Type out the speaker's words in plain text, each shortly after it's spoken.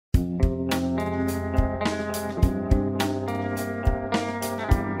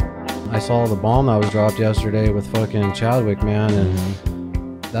saw the bomb that was dropped yesterday with fucking Chadwick, man,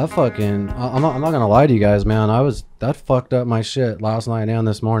 and that fucking, I'm not gonna lie to you guys, man. That fucked up my shit last night and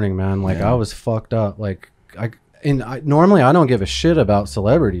this morning, man. Like, I was fucked up. Like, normally I don't give a shit about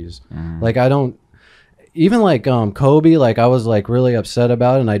celebrities. Like, I don't, even like Kobe, like I was like really upset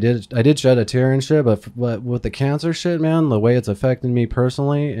about it, and I did shed a tear and shit, but with the cancer shit, man, the way it's affecting me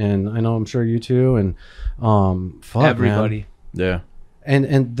personally, and I know I'm sure you too, and fuck, everybody, man.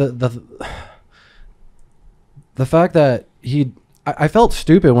 And the fact that I felt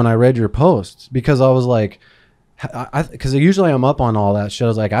stupid when I read your posts, because I was like, because usually I'm up on all that shit. I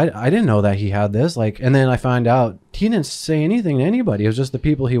was like, I didn't know that he had this, like, and then I find out he didn't say anything to anybody. It was just the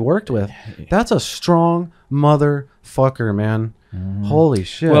people he worked with. That's a strong motherfucker, man. Holy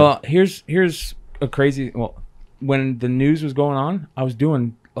shit. Well, here's a crazy. Well, when the news was going on, I was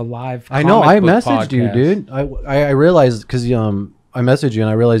doing a live. I know. I messaged podcast. you, dude. I realized, because I messaged you and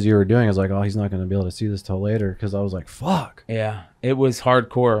I realized you were doing it. I was like, oh, he's not going to be able to see this till later, because I was like, fuck. Yeah, it was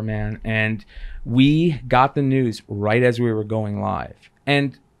hardcore, man. And we got the news right as we were going live.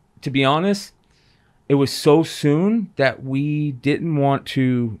 And to be honest, it was so soon that we didn't want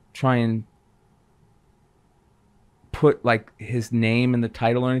to try and put like his name in the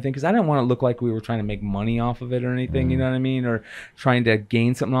title or anything, because I didn't want to look like we were trying to make money off of it or anything, you know what I mean, or trying to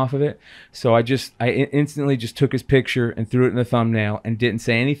gain something off of it. So I instantly just took his picture and threw it in the thumbnail and didn't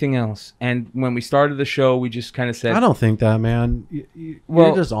say anything else. And when we started the show, we just kind of said, I don't think that, man.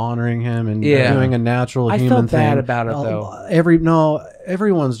 You're just honoring him and doing a natural human thing. I felt bad about it, though.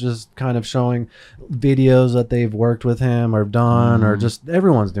 Everyone's just kind of showing videos that they've worked with him or done, or just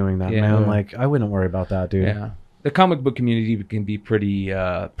everyone's doing that, man. Like, I wouldn't worry about that, dude. Yeah. The comic book community can be pretty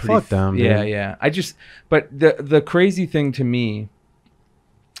fuck them, dude. Yeah. But the crazy thing to me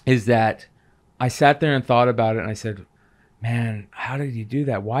is that I sat there and thought about it, and I said, man, how did he do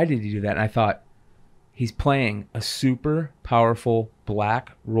that? Why did he do that? And I thought, he's playing a super powerful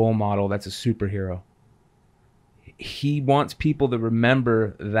black role model that's a superhero. He wants people to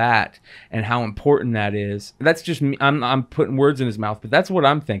remember that and how important that is. That's just me. I'm putting words in his mouth, but that's what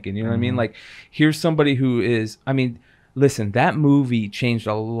I'm thinking. You know what I mean? Like, here's somebody who is, I mean, listen, that movie changed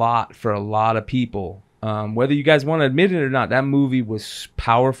a lot for a lot of people. Whether you guys want to admit it or not, that movie was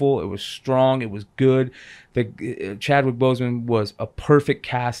powerful. It was strong. It was good. Chadwick Boseman was a perfect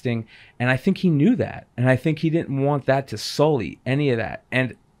casting. And I think he knew that. And I think he didn't want that to sully any of that.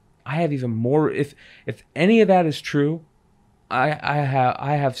 And I have even more. If any of that is true, I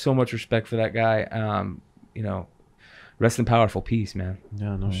have so much respect for that guy. You know, rest in powerful peace, man.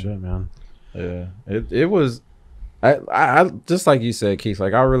 Yeah, no shit, man. Yeah, it was. I just like you said, Keith.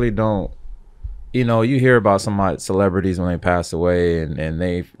 Like, I really don't. You know, you hear about some celebrities when they pass away and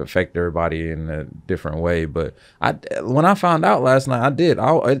they affect everybody in a different way. But when I found out last night,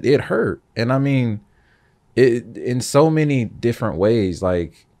 it hurt, and I mean, it in so many different ways.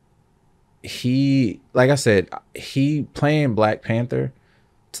 Like, like I said, he playing Black Panther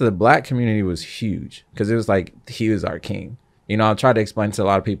to the black community was huge, because it was like he was our king. You know, I tried to explain to a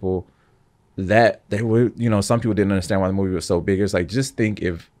lot of people that they were, you know, some people didn't understand why the movie was so big. It's like, just think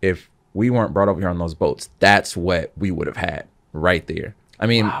if we weren't brought over here on those boats, that's what we would have had right there. I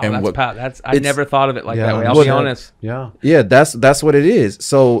mean, wow, and I never thought of it like that way. I'll be honest. Yeah, that's what it is.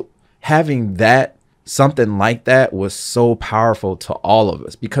 So having that, something like that, was so powerful to all of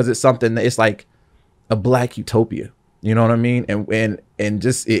us, because it's something that, it's like a black utopia, you know what I mean? And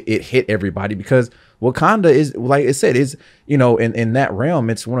just it hit everybody, because Wakanda is, like I said, is, you know, in that realm,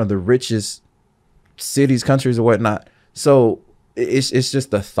 it's one of the richest cities, countries, or whatnot. So it's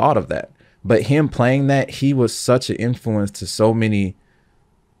just the thought of that. But him playing that, he was such an influence to so many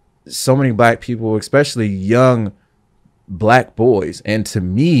black people, especially young black boys. And to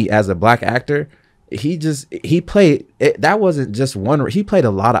me, as a black actor, he played it. That wasn't just one. He played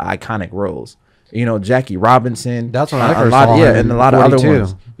a lot of iconic roles. You know, Jackie Robinson. That's when I first saw him. Yeah, and a lot of other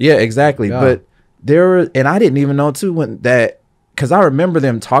ones. Yeah, exactly. Yeah. But there were, and I didn't even know too because I remember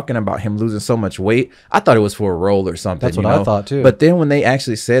them talking about him losing so much weight. I thought it was for a role or something. That's what I thought too. But then when they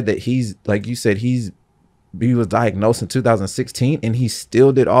actually said that he's, like you said, he was diagnosed in 2016 and he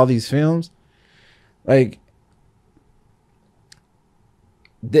still did all these films, like,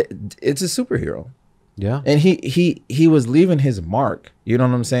 it's a superhero. Yeah. And he was leaving his mark, you know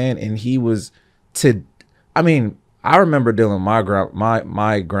what I'm saying? And he was I mean, I remember dealing with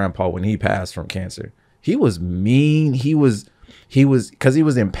my grandpa when he passed from cancer. He was mean. He was because he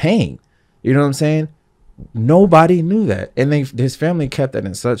was in pain. You know what I'm saying? Nobody knew that. And his family kept that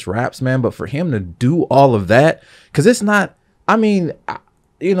in such wraps, man. But for him to do all of that, because it's not, I mean,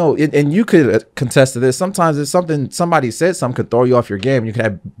 you know, and you could contest to this. Sometimes it's something somebody said something could throw you off your game. You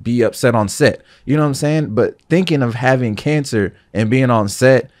could be upset on set. You know what I'm saying? But thinking of having cancer and being on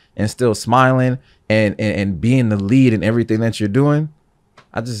set and still smiling and being the lead in everything that you're doing,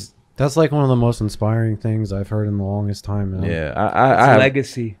 that's like one of the most inspiring things I've heard in the longest time, man. Yeah, I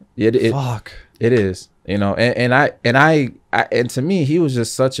legacy. Fuck. It is, you know, and to me, he was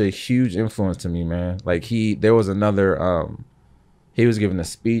just such a huge influence to me, man. Like there was another, he was giving a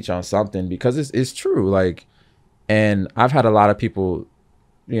speech on something, because it's true. Like, and I've had a lot of people,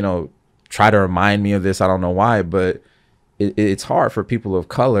 you know, try to remind me of this. I don't know why, but it's hard for people of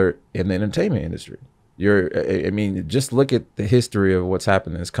color in the entertainment industry. I mean, just look at the history of what's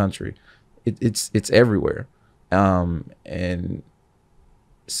happened in this country. It's everywhere. And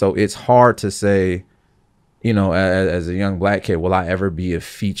so it's hard to say, you know, as a young black kid, will I ever be a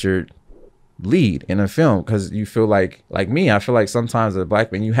featured lead in a film? Because you feel like me, I feel like sometimes as a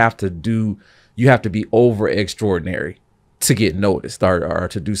black man, you have to be over extraordinary to get noticed or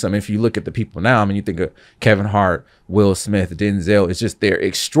to do something. If you look at the people now, I mean, you think of Kevin Hart, Will Smith, Denzel, it's just, they're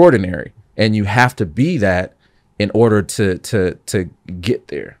extraordinary. And you have to be that in order to get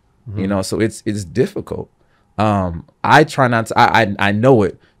there, you know. So it's difficult. I try not to. I know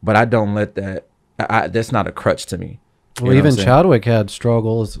it, but I don't let that. That's not a crutch to me. Well, even Chadwick had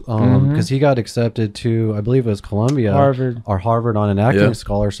struggles because he got accepted to, I believe it was Columbia, Harvard on an acting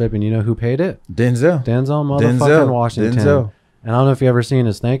scholarship, and you know who paid it? Denzel motherfucking Washington. Denzel. And I don't know if you ever seen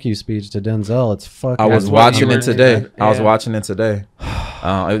his thank you speech to Denzel. It's fucking. I was watching it today. I was watching it today.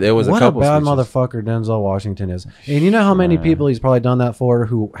 It was what a couple. What a bad speeches. Motherfucker Denzel Washington is. And you know how many people he's probably done that for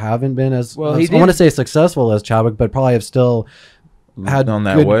who haven't been as, well, I want to say successful as Chadwick, but probably have still had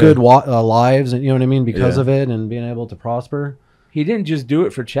good lives, and you know what I mean, because of it and being able to prosper. He didn't just do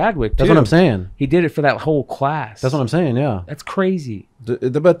it for Chadwick, That's what I'm saying. He did it for that whole class. That's what I'm saying, yeah. That's crazy.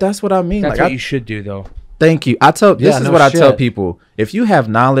 But that's what I mean. That's what you should do, though. Thank you. I tell people, if you have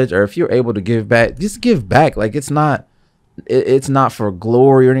knowledge or if you're able to give back, just give back. Like, it's not for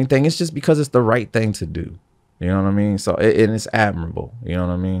glory or anything. It's just because it's the right thing to do. You know what I mean? So and it's admirable. You know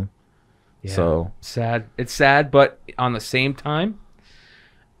what I mean? Yeah. So sad. It's sad, but on the same time,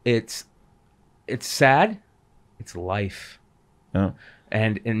 it's sad. It's life. Yeah.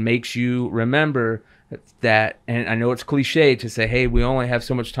 And it makes you remember that, and I know it's cliche to say, hey, we only have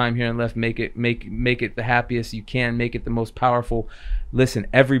so much time here and left, make it the happiest you can, make it the most powerful. Listen,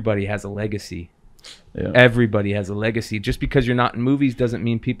 everybody has a legacy. Yeah. Everybody has a legacy. Just because you're not in movies doesn't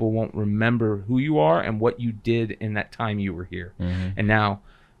mean people won't remember who you are and what you did in that time you were here. And now,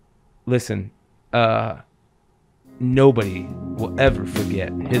 listen, nobody will ever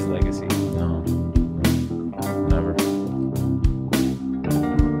forget his legacy. No, never.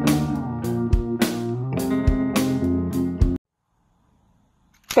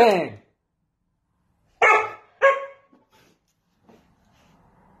 Bang!